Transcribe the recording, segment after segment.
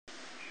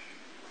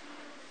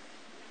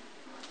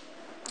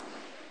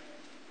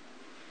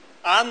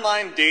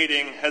online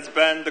dating has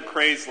been the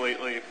craze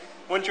lately.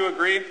 Wouldn't you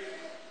agree?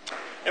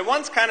 It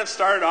once kind of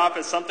started off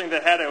as something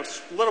that had a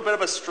little bit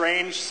of a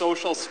strange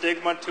social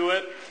stigma to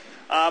it,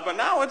 but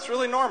now it's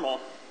really normal.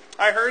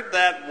 I heard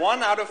that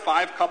 1 out of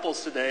 5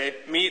 couples today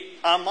meet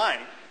online.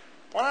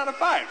 1 out of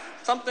 5.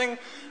 Something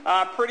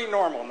pretty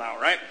normal now,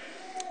 right?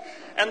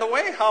 And the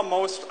way how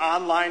most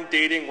online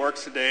dating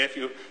works today, if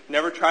you've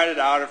never tried it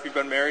out, if you've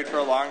been married for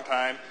a long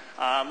time,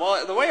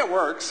 the way it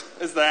works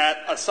is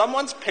that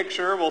someone's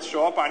picture will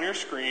show up on your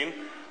screen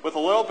with a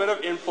little bit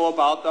of info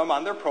about them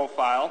on their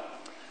profile,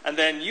 and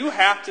then you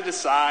have to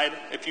decide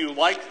if you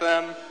like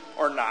them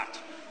or not.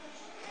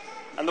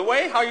 And the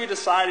way how you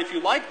decide if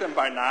you like them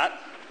by not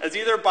is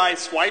either by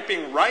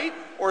swiping right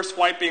or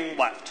swiping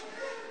left.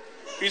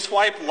 If you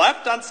swipe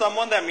left on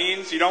someone, that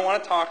means you don't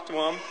want to talk to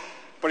them.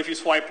 But if you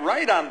swipe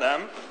right on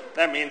them,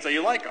 that means that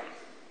you like them.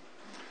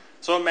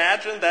 So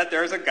imagine that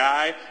there's a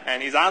guy,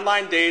 and he's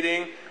online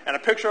dating, and a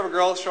picture of a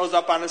girl shows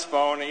up on his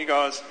phone, and he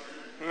goes,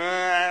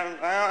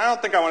 I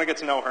don't think I want to get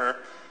to know her.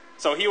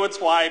 So he would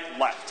swipe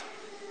left.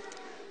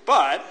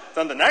 But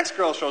then the next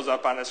girl shows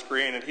up on his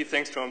screen, and he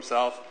thinks to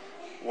himself,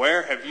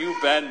 where have you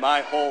been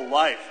my whole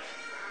life?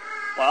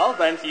 Well,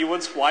 then he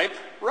would swipe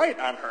right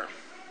on her.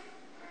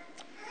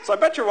 So I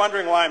bet you're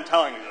wondering why I'm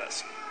telling you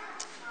this.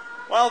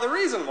 Well, the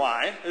reason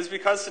why is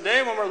because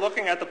today when we're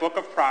looking at the book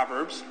of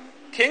Proverbs,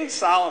 King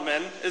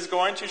Solomon is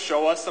going to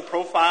show us the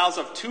profiles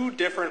of 2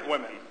 different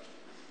women.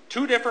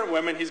 2 different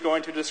women he's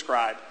going to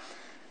describe.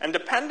 And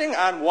depending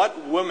on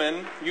what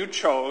women you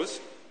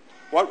choose,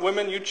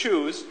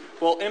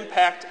 will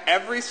impact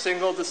every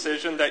single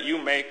decision that you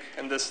make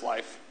in this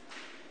life.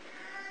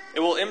 It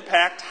will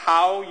impact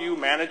how you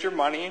manage your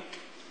money,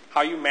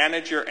 how you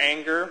manage your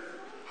anger,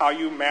 how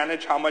you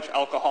manage how much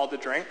alcohol to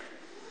drink.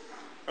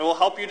 It will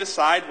help you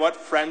decide what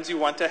friends you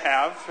want to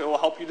have. It will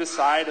help you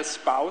decide a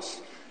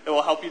spouse. It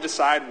will help you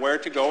decide where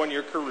to go in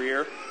your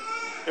career.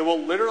 It will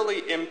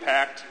literally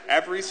impact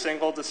every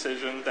single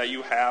decision that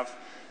you have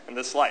in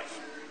this life.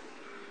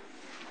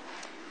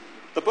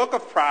 The book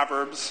of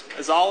Proverbs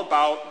is all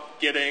about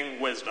getting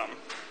wisdom.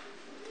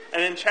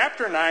 And in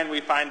chapter 9,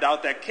 we find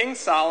out that King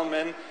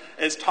Solomon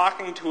is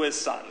talking to his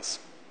sons.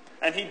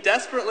 And he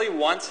desperately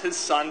wants his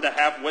son to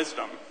have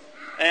wisdom.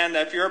 And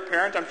if you're a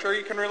parent, I'm sure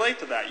you can relate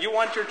to that. You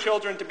want your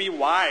children to be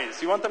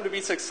wise. You want them to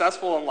be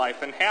successful in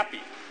life and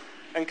happy.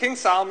 And King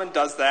Solomon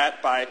does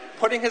that by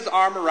putting his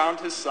arm around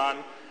his son,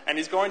 and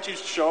he's going to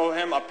show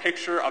him a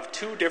picture of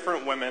 2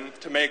 different women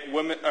to make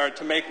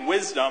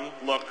wisdom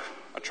look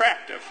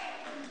attractive.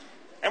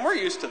 And we're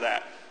used to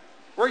that.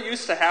 We're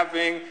used to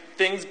having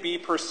things be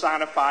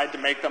personified to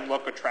make them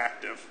look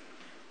attractive.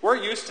 We're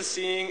used to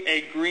seeing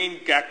a green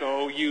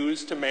gecko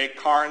used to make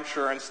car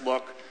insurance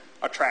look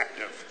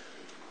attractive.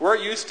 We're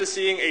used to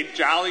seeing a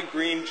jolly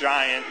green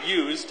giant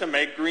used to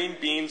make green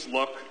beans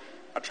look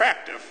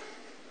attractive.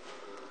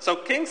 So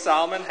King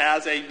Solomon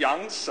has a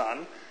young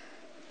son,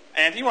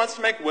 and he wants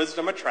to make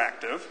wisdom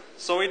attractive.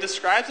 So he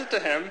describes it to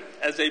him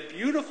as a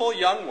beautiful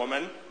young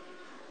woman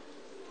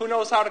who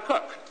knows how to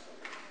cook.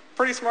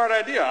 Pretty smart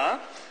idea, huh?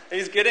 And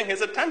he's getting his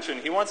attention.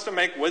 He wants to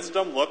make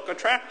wisdom look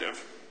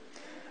attractive.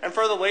 And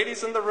for the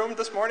ladies in the room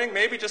this morning,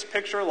 maybe just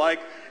picture like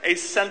a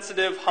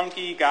sensitive,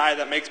 hunky guy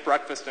that makes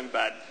breakfast in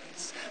bed.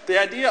 The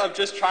idea of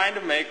just trying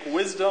to make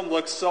wisdom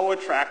look so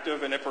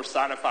attractive in a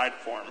personified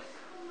form.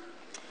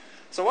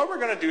 So what we're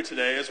going to do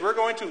today is we're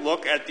going to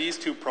look at these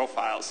 2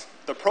 profiles.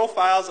 The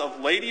profiles of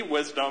Lady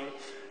Wisdom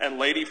and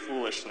Lady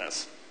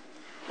Foolishness.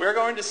 We're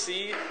going to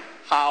see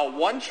how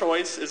one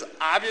choice is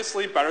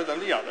obviously better than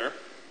the other.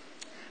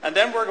 And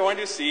then we're going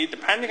to see,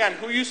 depending on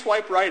who you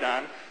swipe right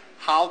on,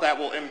 how that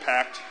will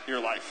impact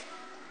your life.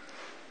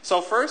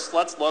 So first,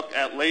 let's look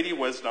at Lady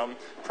Wisdom,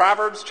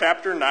 Proverbs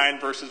chapter 9,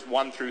 verses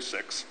 1 through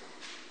 6.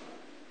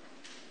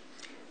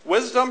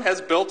 Wisdom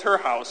has built her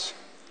house.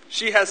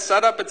 She has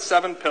set up its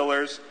 7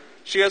 pillars.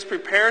 She has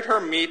prepared her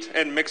meat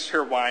and mixed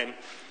her wine.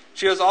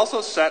 She has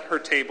also set her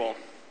table.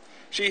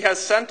 She has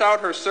sent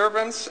out her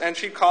servants, and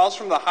she calls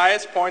from the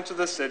highest points of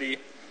the city.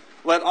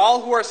 Let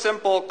all who are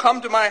simple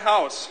come to my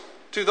house.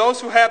 To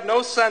those who have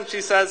no sense,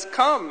 she says,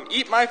 come,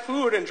 eat my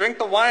food and drink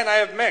the wine I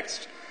have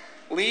mixed.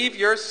 Leave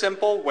your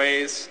simple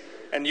ways,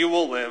 and you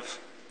will live.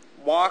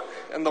 Walk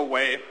in the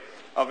way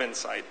of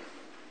insight.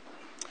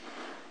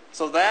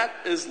 So that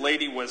is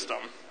Lady Wisdom.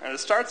 And it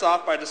starts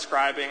off by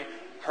describing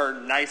her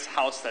nice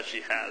house that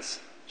she has.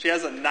 She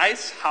has a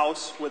nice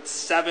house with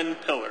 7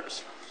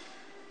 pillars.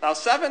 Now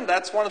 7,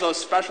 that's one of those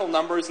special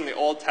numbers in the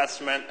Old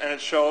Testament, and it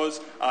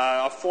shows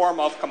a form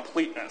of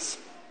completeness.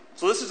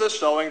 So this is just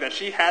showing that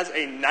she has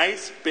a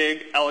nice,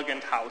 big,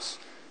 elegant house.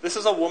 This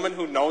is a woman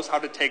who knows how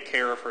to take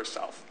care of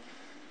herself.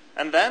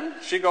 And then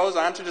she goes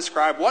on to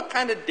describe what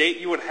kind of date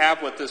you would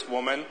have with this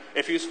woman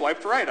if you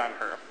swiped right on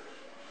her.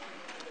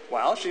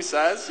 Well, she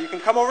says, you can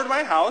come over to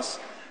my house,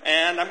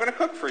 and I'm going to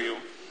cook for you.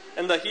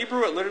 In the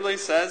Hebrew, it literally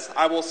says,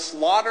 I will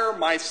slaughter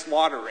my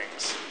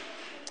slaughterings.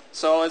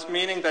 So it's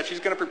meaning that she's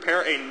going to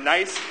prepare a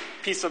nice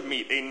piece of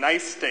meat, a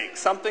nice steak,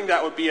 something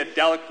that would be a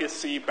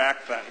delicacy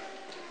back then.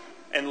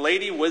 and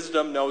Lady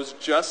Wisdom knows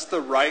just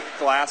the right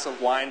glass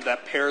of wine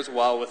that pairs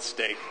well with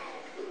steak.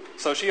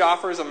 So she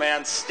offers a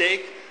man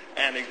steak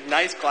and a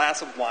nice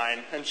glass of wine,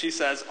 and she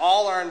says,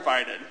 all are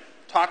invited,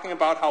 talking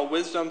about how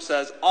wisdom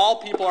says all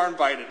people are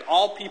invited.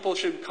 All people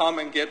should come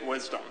and get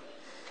wisdom.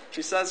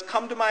 She says,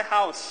 come to my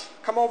house.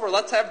 Come over.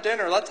 Let's have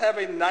dinner. Let's have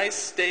a nice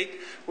steak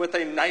with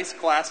a nice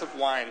glass of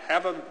wine.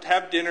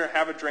 Have dinner.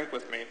 Have a drink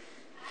with me.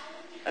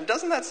 And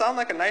doesn't that sound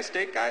like a nice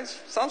date, guys?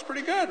 Sounds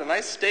pretty good. A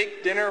nice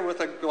steak dinner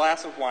with a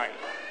glass of wine.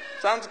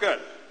 Sounds good.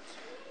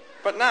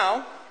 But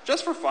now,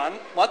 just for fun,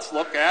 let's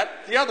look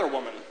at the other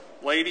woman,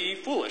 Lady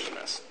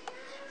Foolishness.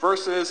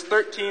 Verses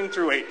 13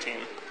 through 18.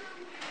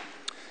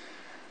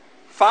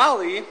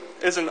 Folly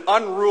is an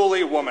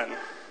unruly woman.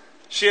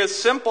 She is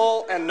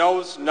simple and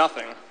knows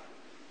nothing.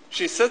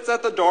 She sits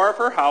at the door of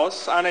her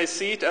house on a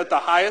seat at the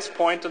highest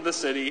point of the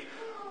city,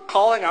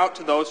 calling out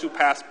to those who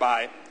pass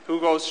by, who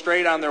go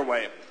straight on their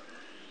way.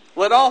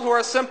 Let all who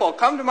are simple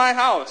come to my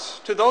house.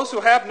 To those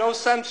who have no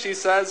sense, she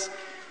says,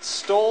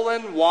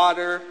 stolen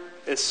water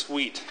is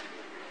sweet.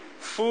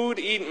 Food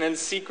eaten in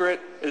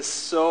secret is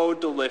so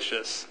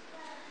delicious.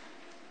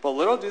 But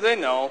little do they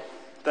know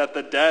that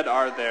the dead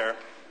are there,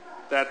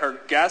 that her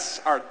guests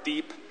are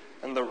deep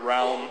in the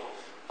realm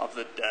of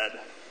the dead.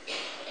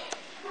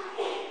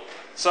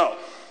 So,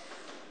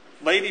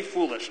 Lady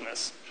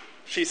Foolishness.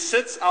 She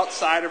sits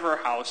outside of her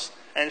house,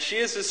 and she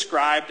is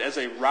described as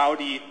a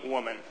rowdy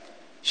woman.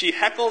 She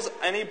heckles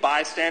any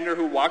bystander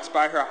who walks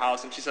by her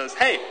house, and she says,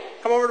 hey,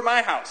 come over to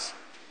my house.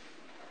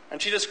 And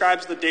she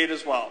describes the date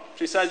as well.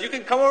 She says, you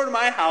can come over to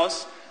my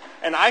house,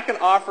 and I can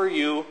offer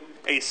you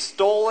a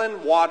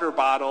stolen water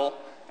bottle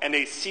and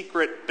a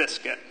secret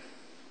biscuit.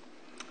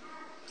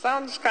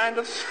 Sounds kind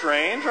of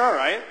strange, all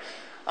right.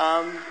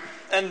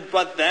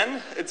 But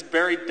then it's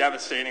very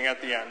devastating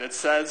at the end. It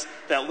says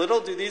that little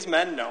do these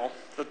men know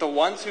that the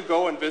ones who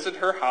go and visit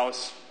her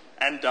house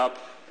end up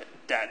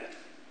dead.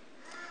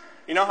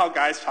 You know how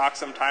guys talk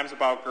sometimes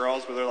about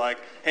girls where they're like,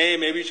 hey,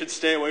 maybe you should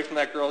stay away from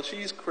that girl.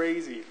 She's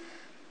crazy.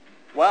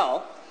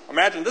 Well,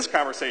 imagine this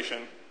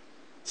conversation.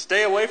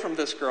 Stay away from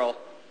this girl.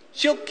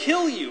 She'll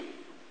kill you.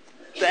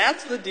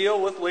 That's the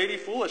deal with Lady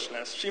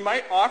Foolishness. She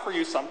might offer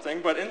you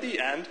something, but in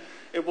the end,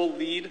 it will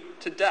lead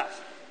to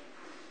death.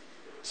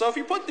 So if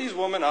you put these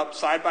women up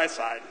side by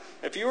side,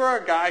 if you were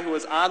a guy who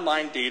was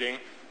online dating,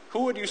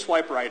 who would you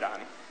swipe right on?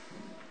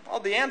 Well,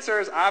 the answer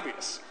is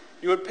obvious.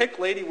 You would pick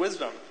Lady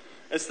Wisdom.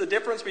 It's the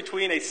difference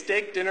between a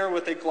steak dinner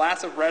with a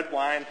glass of red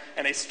wine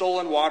and a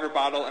stolen water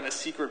bottle and a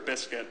secret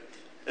biscuit.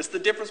 It's the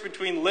difference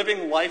between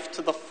living life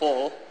to the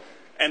full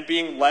and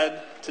being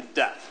led to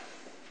death.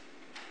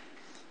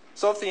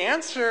 So if the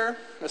answer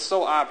is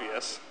so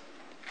obvious,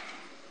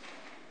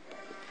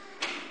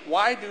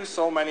 why do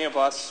so many of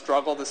us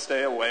struggle to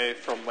stay away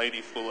from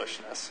Lady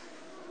Foolishness?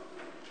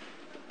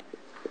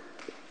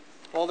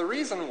 Well, the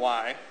reason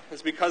why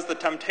is because the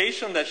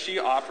temptation that she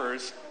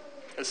offers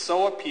is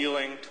so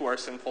appealing to our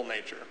sinful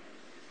nature.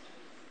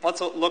 Let's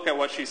look at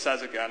what she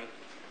says again.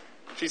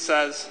 She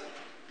says,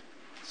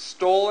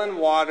 stolen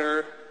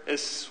water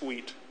is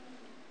sweet.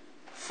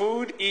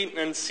 Food eaten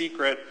in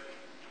secret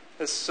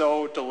is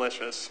so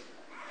delicious.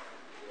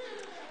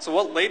 So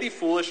what Lady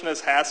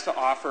Foolishness has to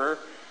offer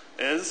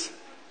is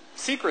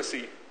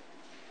secrecy.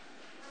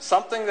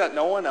 Something that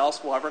no one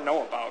else will ever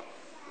know about.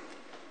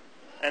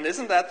 And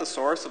isn't that the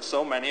source of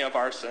so many of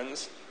our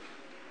sins?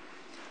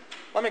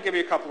 Let me give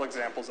you a couple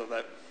examples of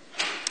it.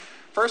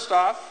 First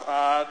off,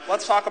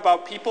 let's talk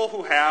about people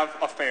who have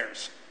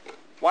affairs.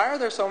 Why are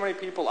there so many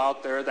people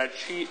out there that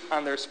cheat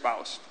on their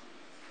spouse?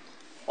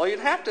 Well, you'd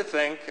have to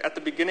think at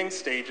the beginning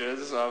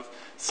stages of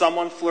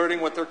someone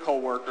flirting with their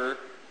coworker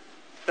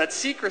that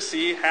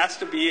secrecy has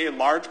to be a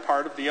large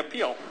part of the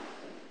appeal.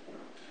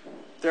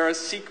 There is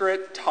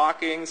secret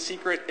talking,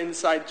 secret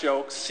inside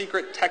jokes,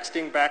 secret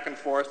texting back and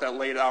forth at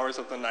late hours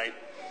of the night.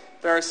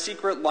 There are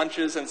secret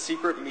lunches and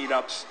secret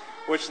meetups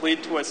which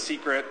lead to a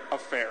secret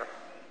affair.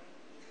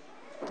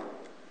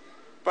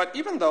 But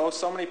even though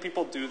so many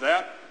people do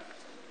that,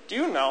 do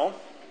you know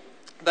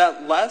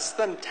that less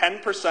than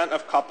 10%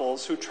 of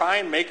couples who try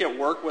and make it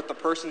work with the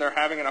person they're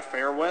having an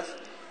affair with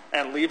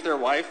and leave their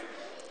wife,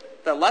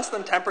 that less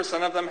than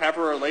 10% of them have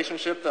a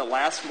relationship that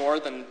lasts more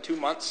than 2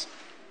 months?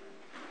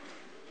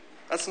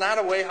 That's not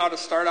a way how to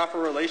start off a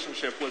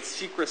relationship, with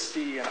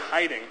secrecy and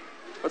hiding.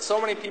 But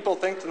so many people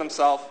think to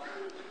themselves,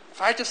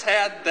 if I just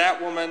had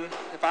that woman,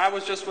 if I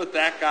was just with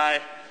that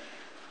guy,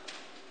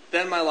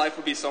 then my life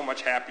would be so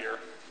much happier.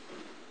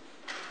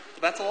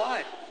 But that's a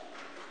lie.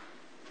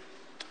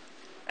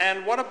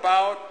 And what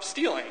about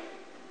stealing?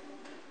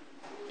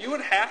 You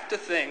would have to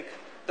think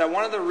that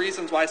one of the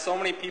reasons why so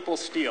many people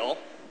steal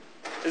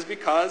is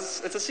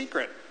because it's a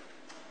secret.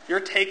 You're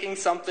taking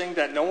something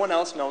that no one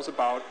else knows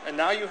about, and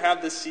now you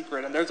have this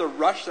secret, and there's a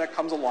rush that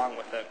comes along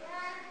with it.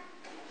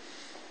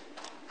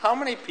 How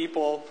many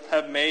people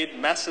have made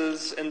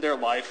messes in their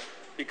life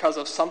because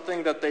of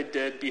something that they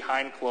did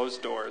behind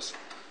closed doors?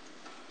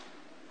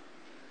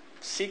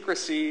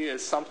 Secrecy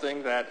is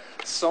something that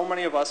so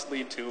many of us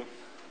lead to.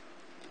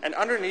 And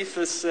underneath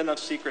this sin of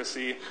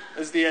secrecy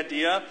is the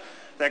idea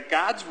that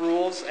God's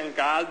rules and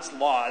God's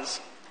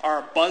laws are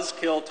a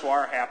buzzkill to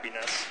our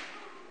happiness.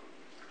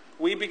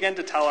 We begin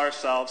to tell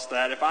ourselves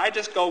that if I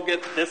just go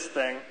get this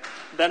thing,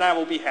 then I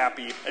will be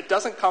happy. It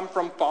doesn't come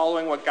from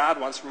following what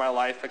God wants for my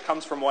life. It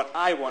comes from what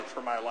I want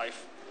for my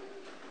life.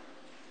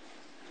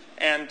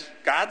 And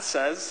God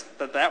says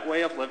that that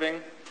way of living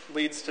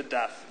leads to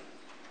death.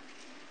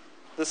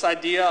 This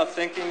idea of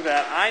thinking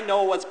that I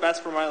know what's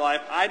best for my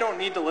life, I don't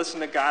need to listen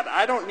to God,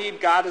 I don't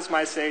need God as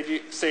my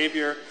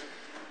Savior,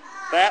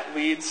 that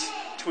leads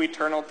to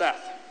eternal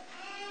death.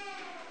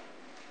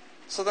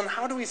 So then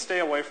how do we stay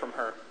away from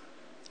her?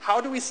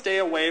 How do we stay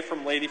away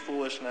from Lady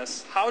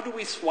Foolishness? How do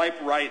we swipe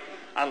right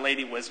on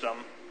Lady Wisdom?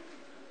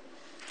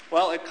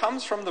 Well, it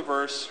comes from the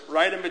verse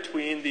right in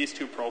between these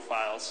two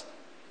profiles.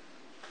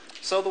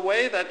 So the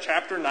way that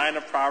chapter 9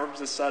 of Proverbs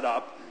is set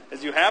up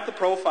is you have the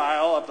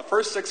profile of the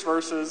first 6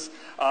 verses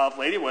of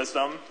Lady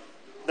Wisdom.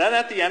 Then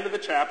at the end of the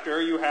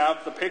chapter, you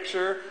have the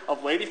picture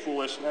of Lady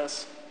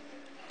Foolishness.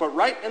 But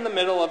right in the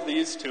middle of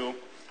these two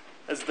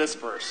is this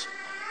verse.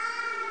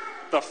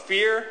 The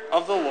fear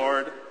of the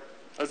Lord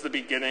is the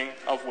beginning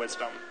of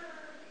wisdom.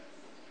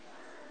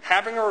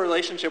 Having a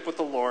relationship with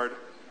the Lord,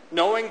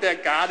 knowing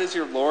that God is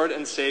your Lord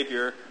and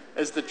Savior,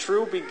 is the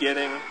true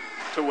beginning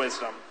to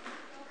wisdom.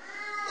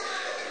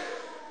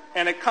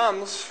 And it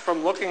comes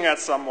from looking at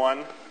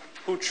someone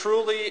who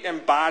truly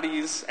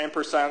embodies and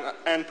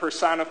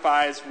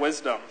personifies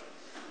wisdom.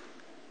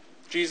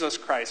 Jesus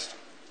Christ.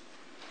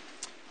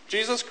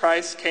 Jesus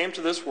Christ came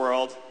to this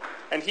world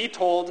and he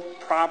told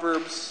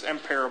proverbs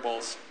and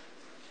parables.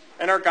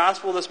 In our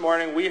gospel this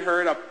morning, we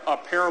heard a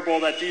parable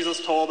that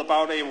Jesus told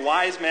about a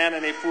wise man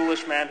and a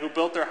foolish man who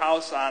built their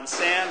house on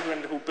sand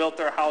and who built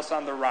their house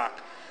on the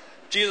rock.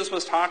 Jesus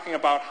was talking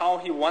about how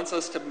he wants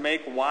us to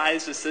make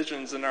wise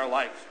decisions in our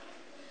life.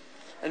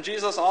 And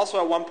Jesus also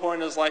at one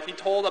point in his life, he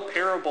told a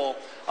parable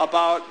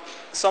about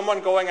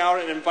someone going out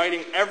and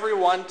inviting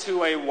everyone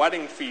to a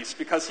wedding feast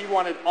because he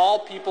wanted all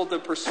people to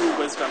pursue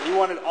wisdom. He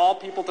wanted all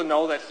people to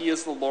know that he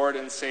is the Lord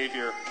and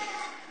Savior.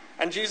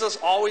 And Jesus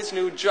always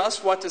knew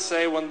just what to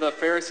say when the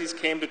Pharisees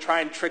came to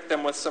try and trick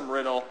them with some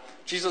riddle.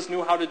 Jesus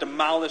knew how to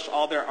demolish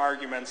all their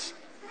arguments.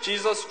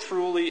 Jesus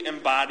truly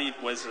embodied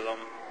wisdom.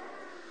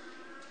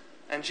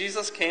 And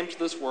Jesus came to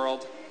this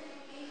world,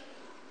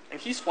 and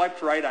he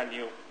swiped right on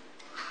you.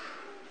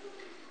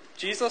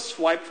 Jesus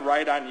swiped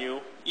right on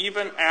you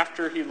even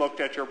after he looked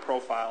at your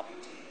profile.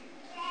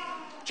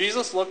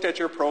 Jesus looked at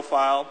your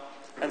profile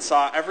and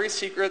saw every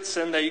secret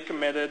sin that you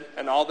committed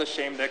and all the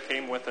shame that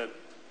came with it.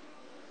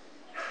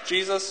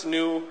 Jesus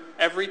knew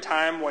every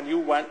time when you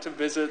went to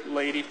visit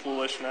Lady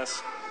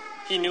Foolishness.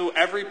 He knew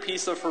every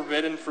piece of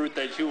forbidden fruit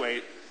that you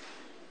ate.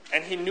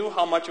 And he knew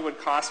how much it would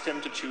cost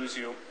him to choose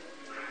you.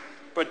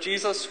 But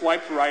Jesus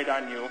swiped right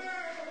on you.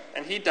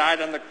 And he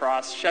died on the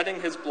cross,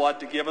 shedding his blood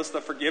to give us the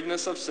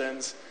forgiveness of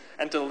sins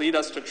and to lead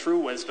us to true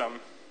wisdom.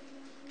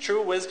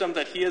 True wisdom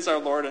that he is our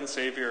Lord and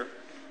Savior.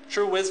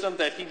 True wisdom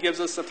that he gives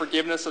us the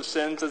forgiveness of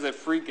sins as a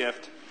free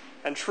gift.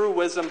 And true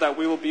wisdom that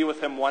we will be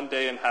with him one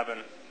day in heaven.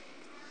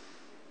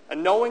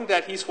 And knowing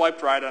that he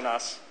swiped right on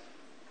us,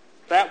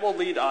 that will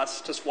lead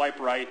us to swipe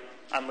right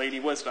on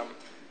Lady Wisdom.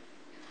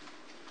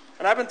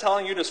 And I've been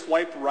telling you to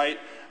swipe right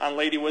on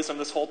Lady Wisdom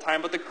this whole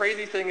time, but the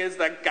crazy thing is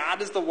that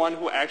God is the one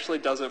who actually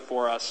does it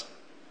for us.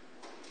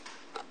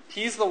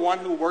 He's the one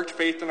who worked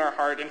faith in our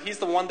heart, and he's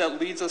the one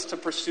that leads us to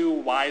pursue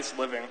wise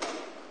living.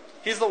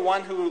 He's the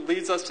one who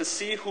leads us to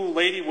see who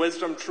Lady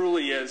Wisdom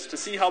truly is, to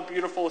see how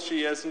beautiful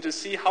she is, and to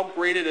see how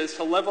great it is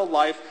to live a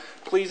life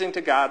pleasing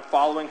to God,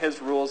 following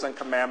his rules and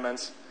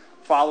commandments,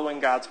 following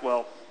God's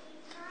will.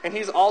 And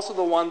he's also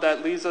the one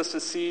that leads us to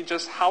see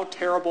just how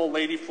terrible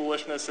Lady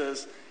Foolishness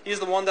is. He's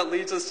the one that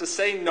leads us to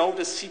say no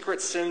to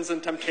secret sins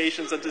and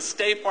temptations and to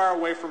stay far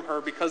away from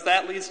her because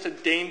that leads to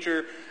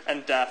danger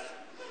and death.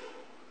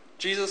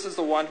 Jesus is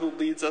the one who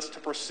leads us to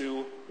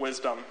pursue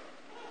wisdom.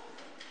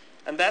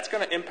 And that's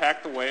going to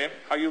impact the way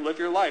how you live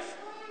your life.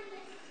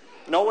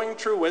 Knowing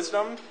true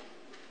wisdom,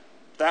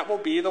 that will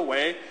be the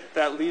way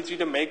that leads you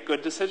to make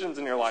good decisions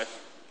in your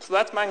life. So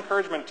that's my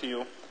encouragement to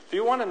you. If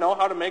you want to know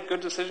how to make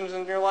good decisions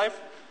in your life,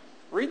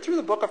 read through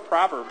the book of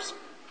Proverbs.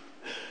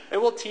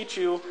 It will teach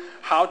you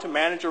how to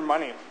manage your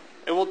money.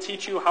 It will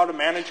teach you how to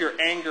manage your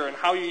anger and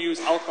how you use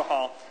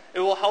alcohol.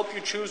 It will help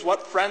you choose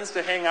what friends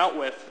to hang out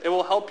with. It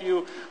will help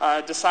you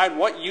decide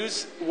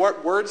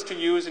what words to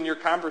use in your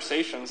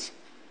conversations.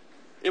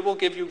 It will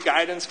give you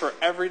guidance for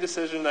every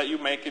decision that you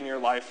make in your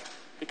life,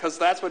 because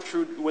that's what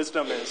true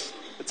wisdom is.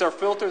 It's our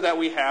filter that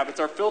we have. It's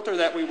our filter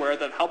that we wear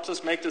that helps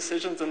us make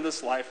decisions in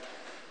this life.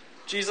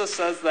 Jesus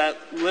says that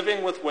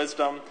living with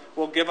wisdom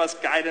will give us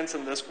guidance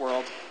in this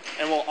world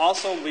and will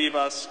also lead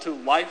us to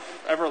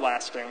life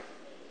everlasting.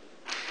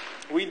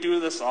 We do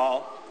this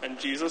all in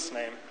Jesus'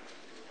 name.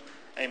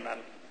 Amen.